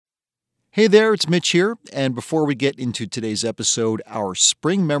Hey there, it's Mitch here, and before we get into today's episode, our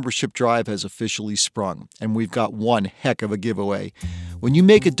spring membership drive has officially sprung, and we've got one heck of a giveaway. When you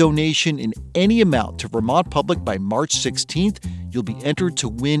make a donation in any amount to Vermont Public by March 16th, you'll be entered to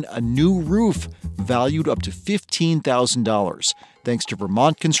win a new roof valued up to $15,000, thanks to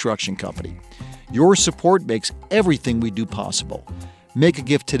Vermont Construction Company. Your support makes everything we do possible. Make a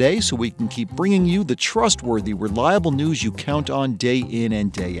gift today so we can keep bringing you the trustworthy, reliable news you count on day in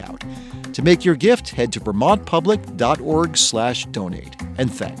and day out. To make your gift, head to vermontpublic.org/donate.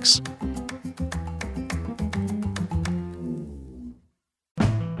 And thanks.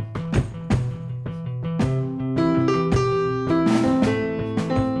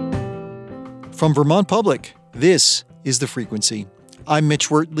 From Vermont Public, this is The Frequency. I'm Mitch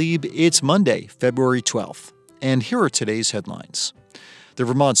Wertlieb. It's Monday, February 12th. And here are today's headlines. The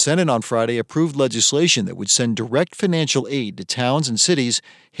Vermont Senate on Friday approved legislation that would send direct financial aid to towns and cities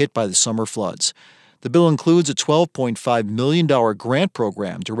hit by the summer floods. The bill includes a $12.5 million grant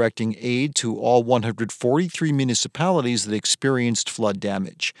program directing aid to all 143 municipalities that experienced flood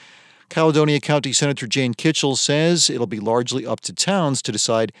damage. Caledonia County Senator Jane Kitchell says it'll be largely up to towns to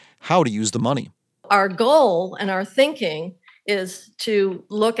decide how to use the money. Our goal and our thinking is to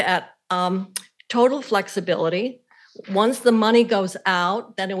look at total flexibility. Once the money goes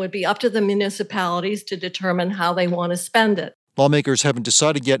out, then it would be up to the municipalities to determine how they want to spend it. Lawmakers haven't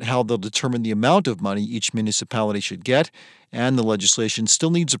decided yet how they'll determine the amount of money each municipality should get, and the legislation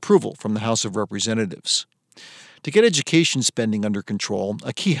still needs approval from the House of Representatives. To get education spending under control,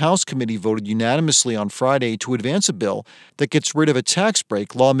 a key House committee voted unanimously on Friday to advance a bill that gets rid of a tax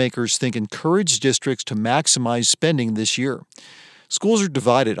break lawmakers think encouraged districts to maximize spending this year. Schools are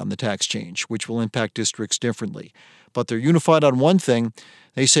divided on the tax change, which will impact districts differently. But they're unified on one thing.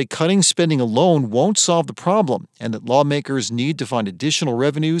 They say cutting spending alone won't solve the problem, and that lawmakers need to find additional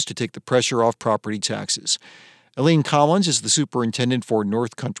revenues to take the pressure off property taxes. Elaine Collins is the superintendent for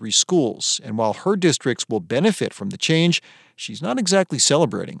North Country Schools, and while her districts will benefit from the change, she's not exactly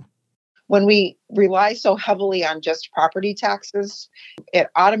celebrating. When we rely so heavily on just property taxes, it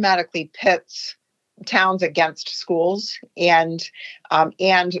automatically pits towns against schools and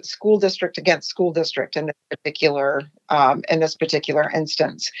school district against school district in this particular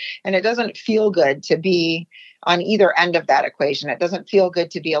instance. And it doesn't feel good to be on either end of that equation. It doesn't feel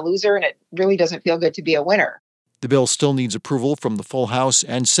good to be a loser, and it really doesn't feel good to be a winner. The bill still needs approval from the full House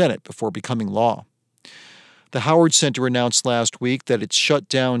and Senate before becoming law. The Howard Center announced last week that it's shut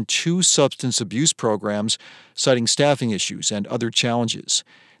down 2 substance abuse programs, citing staffing issues and other challenges.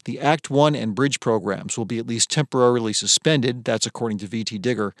 The Act 1 and Bridge programs will be at least temporarily suspended, that's according to VT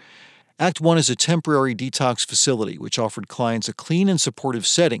Digger. Act 1 is a temporary detox facility which offered clients a clean and supportive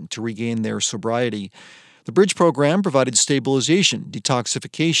setting to regain their sobriety. The Bridge program provided stabilization,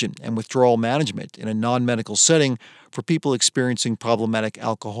 detoxification, and withdrawal management in a non-medical setting for people experiencing problematic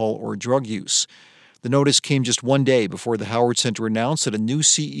alcohol or drug use. The notice came just one day before the Howard Center announced that a new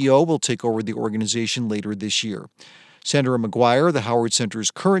CEO will take over the organization later this year. Sandra McGuire, the Howard Center's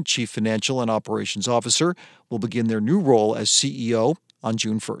current Chief Financial and Operations Officer, will begin their new role as CEO on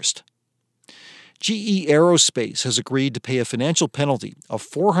June 1st. GE Aerospace has agreed to pay a financial penalty of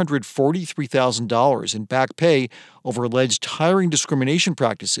 $443,000 in back pay over alleged hiring discrimination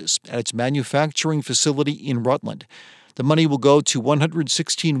practices at its manufacturing facility in Rutland. The money will go to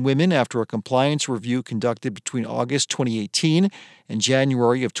 116 women after a compliance review conducted between August 2018 and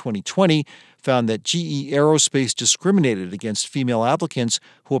January of 2020 found that GE Aerospace discriminated against female applicants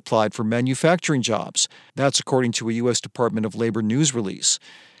who applied for manufacturing jobs. That's according to a U.S. Department of Labor news release.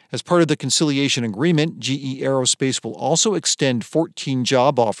 As part of the conciliation agreement, GE Aerospace will also extend 14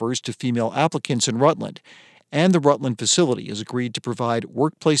 job offers to female applicants in Rutland. And the Rutland facility has agreed to provide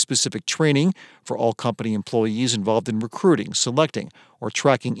workplace-specific training for all company employees involved in recruiting, selecting, or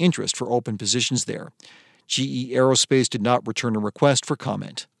tracking interest for open positions there. GE Aerospace did not return a request for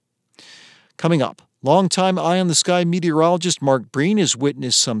comment. Coming up, longtime eye-on-the-sky meteorologist Mark Breen has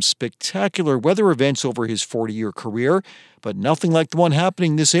witnessed some spectacular weather events over his 40-year career, but nothing like the one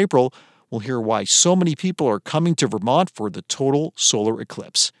happening this April. We'll hear why so many people are coming to Vermont for the total solar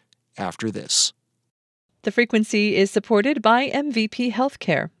eclipse. After this. The Frequency is supported by MVP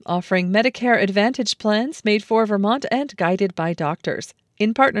Healthcare, offering Medicare Advantage plans made for Vermont and guided by doctors,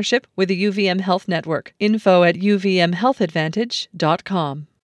 in partnership with the UVM Health Network. Info at uvmhealthadvantage.com.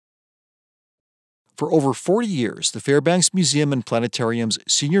 For over 40 years, the Fairbanks Museum and Planetarium's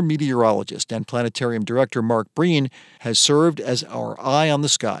senior meteorologist and planetarium director Mark Breen has served as our eye on the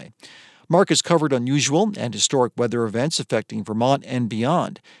sky. Mark has covered unusual and historic weather events affecting Vermont and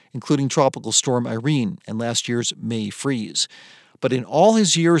beyond, including Tropical Storm Irene and last year's May freeze. But in all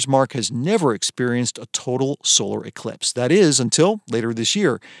his years, Mark has never experienced a total solar eclipse. That is, until later this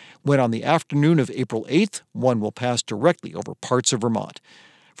year, when on the afternoon of April 8th, one will pass directly over parts of Vermont.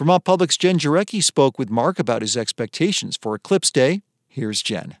 Vermont Public's Jen Jarecki spoke with Mark about his expectations for Eclipse Day. Here's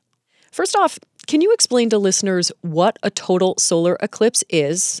Jen. First off, can you explain to listeners what a total solar eclipse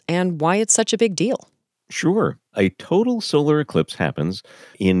is and why it's such a big deal? Sure. A total solar eclipse happens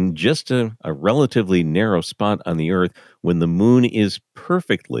in just a relatively narrow spot on the Earth when the moon is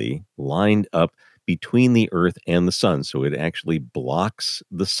perfectly lined up between the Earth and the sun. So it actually blocks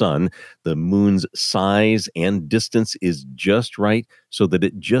the sun. The moon's size and distance is just right so that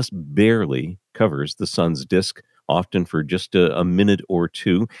it just barely covers the sun's disk, often for just a minute or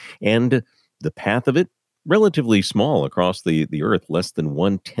two. And the path of it, relatively small across the Earth, less than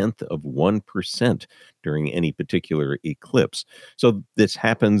 0.1% during any particular eclipse. So this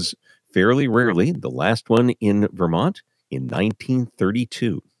happens fairly rarely. The last one in Vermont in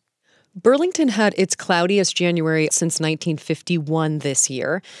 1932. Burlington had its cloudiest January since 1951 this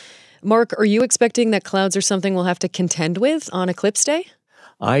year. Mark, are you expecting that clouds are something we'll have to contend with on Eclipse Day?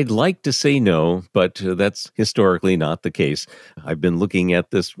 I'd like to say no, but that's historically not the case. I've been looking at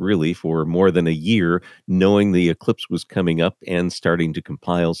this really for more than a year, knowing the eclipse was coming up and starting to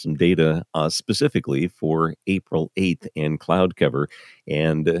compile some data specifically for April 8th and cloud cover.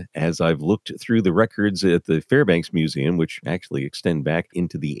 And as I've looked through the records at the Fairbanks Museum, which actually extend back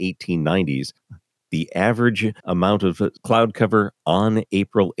into the 1890s, the average amount of cloud cover on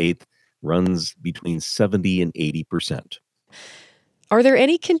April 8th runs between 70 and 80%. Are there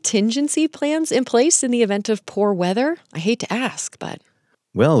any contingency plans in place in the event of poor weather? I hate to ask, but...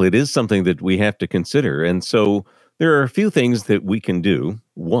 Well, it is something that we have to consider. And so there are a few things that we can do.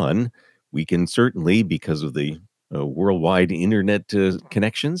 One, we can certainly, because of the worldwide internet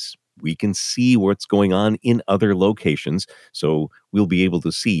connections, we can see what's going on in other locations. So we'll be able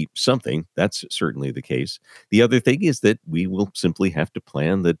to see something. That's certainly the case. The other thing is that we will simply have to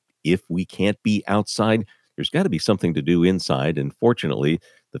plan that if we can't be outside, there's got to be something to do inside. And fortunately,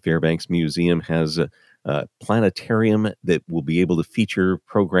 the Fairbanks Museum has a planetarium that will be able to feature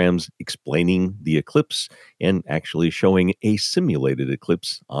programs explaining the eclipse and actually showing a simulated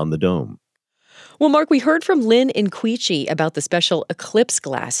eclipse on the dome. Well, Mark, we heard from Lynn in Quechee about the special eclipse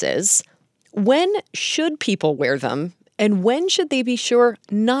glasses. When should people wear them? And when should they be sure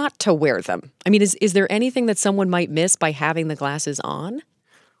not to wear them? I mean, is there anything that someone might miss by having the glasses on?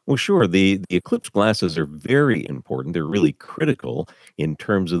 Well, sure. The eclipse glasses are very important. They're really critical in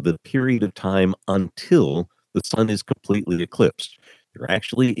terms of the period of time until the sun is completely eclipsed. There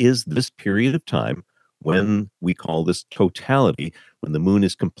actually is this period of time when we call this totality, when the moon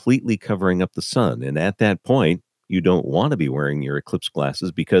is completely covering up the sun. And at that point, you don't want to be wearing your eclipse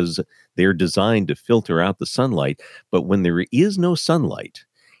glasses because they're designed to filter out the sunlight. But when there is no sunlight,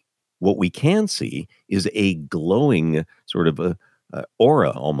 what we can see is a glowing sort of a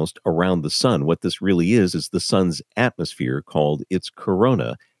aura almost around the sun. What this really is the sun's atmosphere called its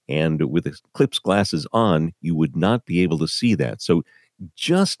corona. And with eclipse glasses on, you would not be able to see that. So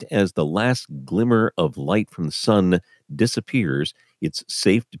just as the last glimmer of light from the sun disappears, it's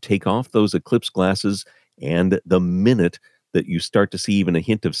safe to take off those eclipse glasses. And the minute that you start to see even a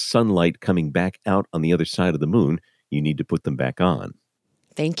hint of sunlight coming back out on the other side of the moon, you need to put them back on.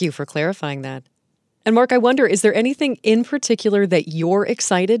 Thank you for clarifying that. And Mark, I wonder, is there anything in particular that you're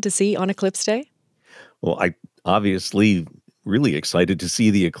excited to see on Eclipse Day? Well, I obviously really excited to see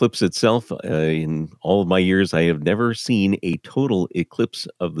the eclipse itself. In all of my years, I have never seen a total eclipse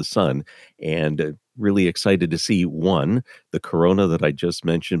of the sun, and really excited to see, one, the corona that I just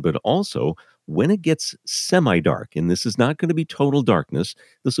mentioned, but also when it gets semi-dark, and this is not going to be total darkness,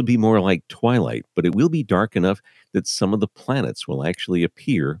 this will be more like twilight, but it will be dark enough that some of the planets will actually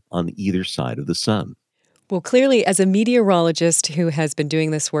appear on either side of the sun. Well, clearly, as a meteorologist who has been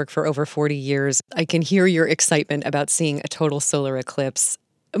doing this work for over 40 years, I can hear your excitement about seeing a total solar eclipse.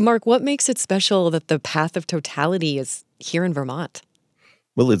 Mark, what makes it special that the path of totality is here in Vermont?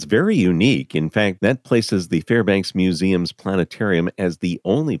 Well, it's very unique. In fact, that places the Fairbanks Museum's planetarium as the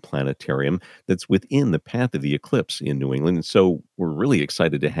only planetarium that's within the path of the eclipse in New England. And so we're really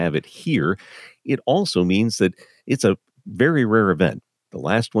excited to have it here. It also means that it's a very rare event. The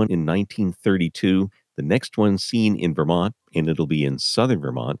last one in 1932, the next one seen in Vermont, and it'll be in southern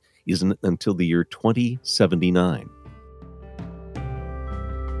Vermont, isn't until the year 2079.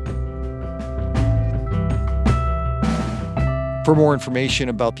 For more information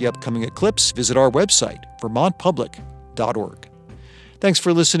about the upcoming eclipse, visit our website, vermontpublic.org. Thanks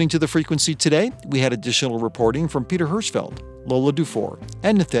for listening to The Frequency today. We had additional reporting from Peter Hirschfeld, Lola Dufour,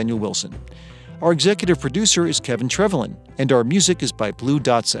 and Nathaniel Wilson. Our executive producer is Kevin Trevelyan, and our music is by Blue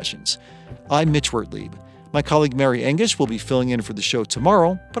Dot Sessions. I'm Mitch Wertlieb. My colleague Mary Angish will be filling in for the show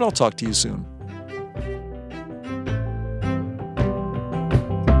tomorrow, but I'll talk to you soon.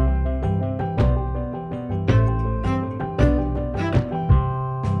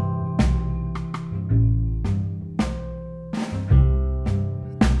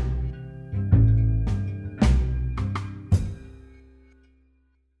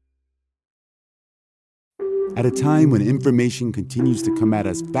 At a time when information continues to come at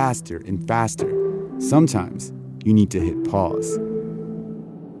us faster and faster, sometimes you need to hit pause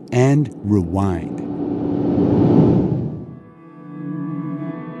and rewind.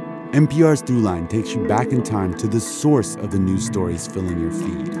 NPR's Throughline takes you back in time to the source of the news stories filling your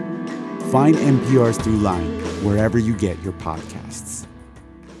feed. Find NPR's Throughline wherever you get your podcasts.